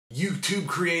YouTube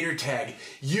creator tag.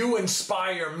 You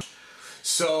inspire me.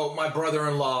 So my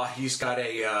brother-in-law, he's got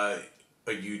a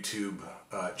YouTube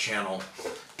channel.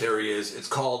 There he is. It's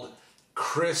called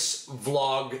Chris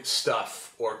Vlog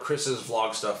Stuff, or Chris's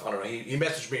Vlog Stuff. I don't know. He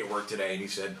messaged me at work today and he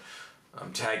said,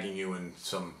 I'm tagging you in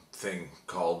something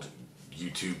called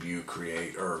YouTube You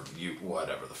Create, or you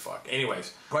whatever the fuck.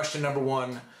 Anyways, question number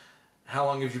one, how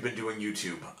long have you been doing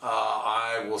YouTube?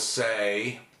 I will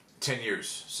say 10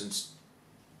 years, since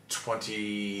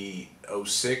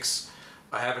 2006.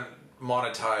 I haven't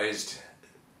monetized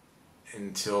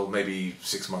until maybe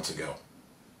 6 months ago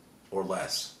or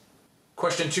less.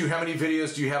 Question two, how many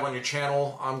videos do you have on your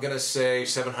channel? I'm gonna say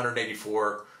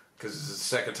 784 because this is the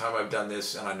second time I've done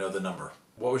this and I know the number.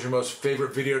 What was your most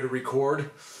favorite video to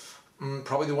record?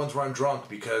 Probably the ones where I'm drunk,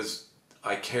 because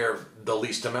I care the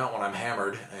least amount when I'm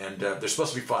hammered, and they're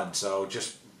supposed to be fun, so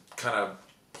just kind of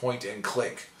point and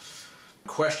click.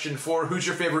 Question four, who's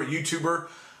your favorite YouTuber?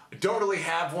 I don't really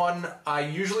have one. I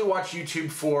usually watch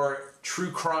YouTube for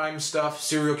true crime stuff,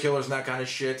 serial killers and that kind of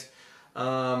shit.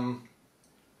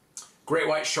 Great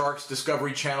White Sharks,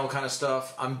 Discovery Channel kind of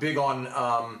stuff. I'm big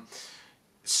on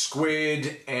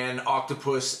squid and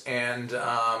octopus and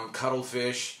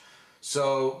cuttlefish.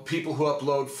 So people who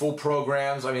upload full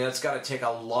programs, I mean, that's got to take a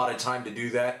lot of time to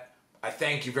do that. I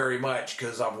thank you very much,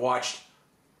 because I've watched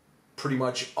pretty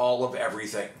much all of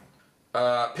everything.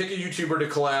 Pick a YouTuber to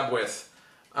collab with.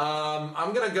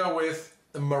 I'm going to go with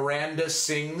Miranda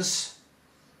Sings,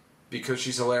 because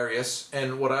she's hilarious.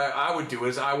 And what I would do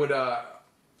is I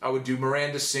would do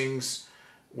Miranda Sings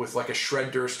with like a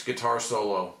Shred Durst guitar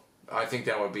solo. I think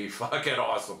that would be fucking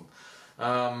awesome.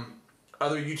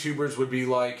 Other YouTubers would be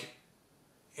like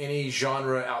any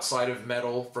genre outside of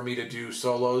metal for me to do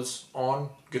solos on,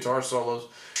 guitar solos.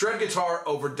 Shred guitar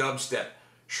over dubstep.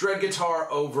 Shred guitar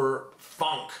over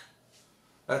funk.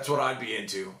 That's what I'd be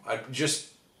into. I'd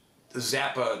just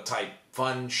Zappa type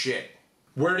fun shit.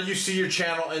 Where do you see your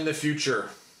channel in the future?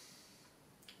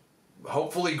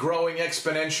 Hopefully growing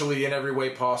exponentially in every way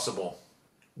possible.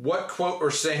 What quote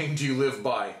or saying do you live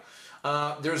by?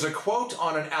 There's a quote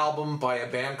on an album by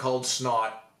a band called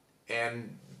Snot,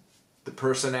 and the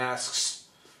person asks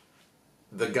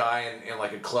the guy in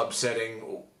like a club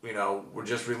setting, you know, we're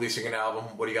just releasing an album,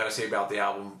 what do you got to say about the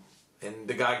album? And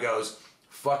the guy goes,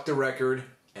 fuck the record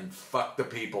and fuck the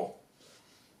people.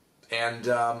 And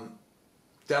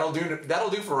that'll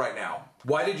do for right now.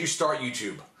 Why did you start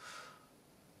YouTube?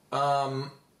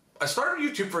 I started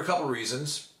YouTube for a couple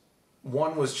reasons.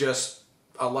 One was just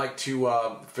I like to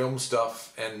film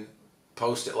stuff and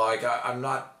post it. Like I'm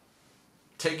not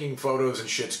taking photos and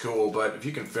shit's cool, but if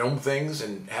you can film things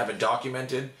and have it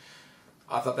documented,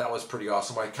 I thought that was pretty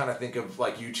awesome. I kind of think of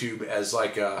like YouTube as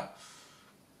like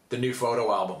the new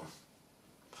photo album.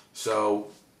 So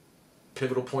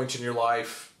pivotal points in your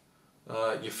life,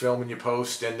 you film and you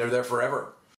post, and they're there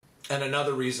forever. And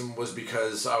another reason was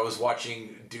because I was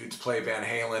watching dudes play Van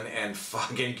Halen and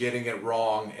fucking getting it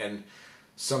wrong, and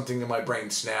something in my brain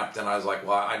snapped, and I was like,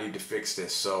 well, I need to fix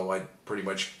this. So I pretty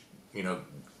much, you know,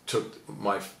 took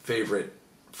my favorite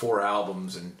 4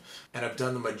 albums and I've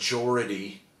done the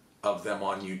majority of them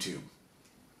on YouTube.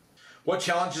 What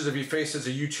challenges have you faced as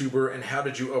a YouTuber, and how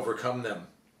did you overcome them?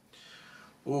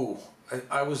 Ooh,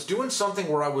 I was doing something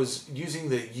where I was using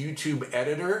the YouTube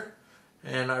editor,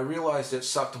 and I realized it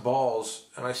sucked balls,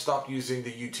 and I stopped using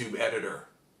the YouTube editor.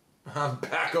 I'm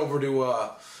back over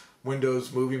to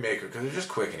Windows Movie Maker, because it's just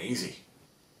quick and easy.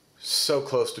 So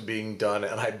close to being done,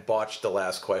 and I botched the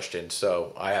last question,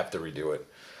 so I have to redo it.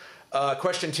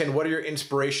 Question 10, what are your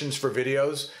inspirations for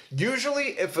videos?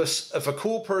 Usually if a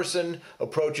cool person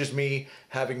approaches me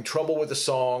having trouble with a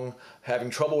song,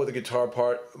 having trouble with a guitar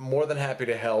part, more than happy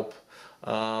to help,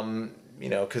 you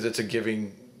know, because it's a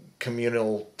giving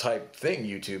communal type thing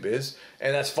YouTube is,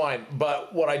 and that's fine.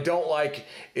 But what I don't like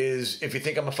is if you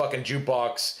think I'm a fucking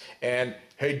jukebox and,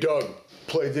 hey Doug,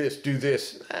 play this, do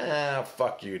this. Ah,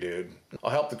 fuck you, dude.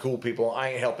 I'll help the cool people. I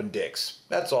ain't helping dicks.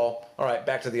 That's all. All right,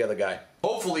 back to the other guy.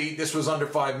 Hopefully this was under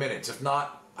 5 minutes. If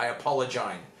not, I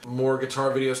apologize. More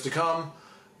guitar videos to come.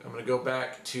 I'm gonna go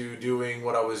back to doing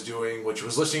what I was doing, which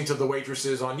was listening to the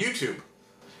waitresses on YouTube.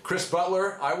 Chris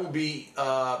Butler, I will be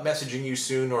messaging you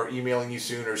soon or emailing you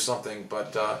soon or something,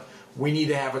 but we need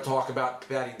to have a talk about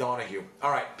Patty Donahue. All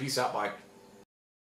right, peace out, bye.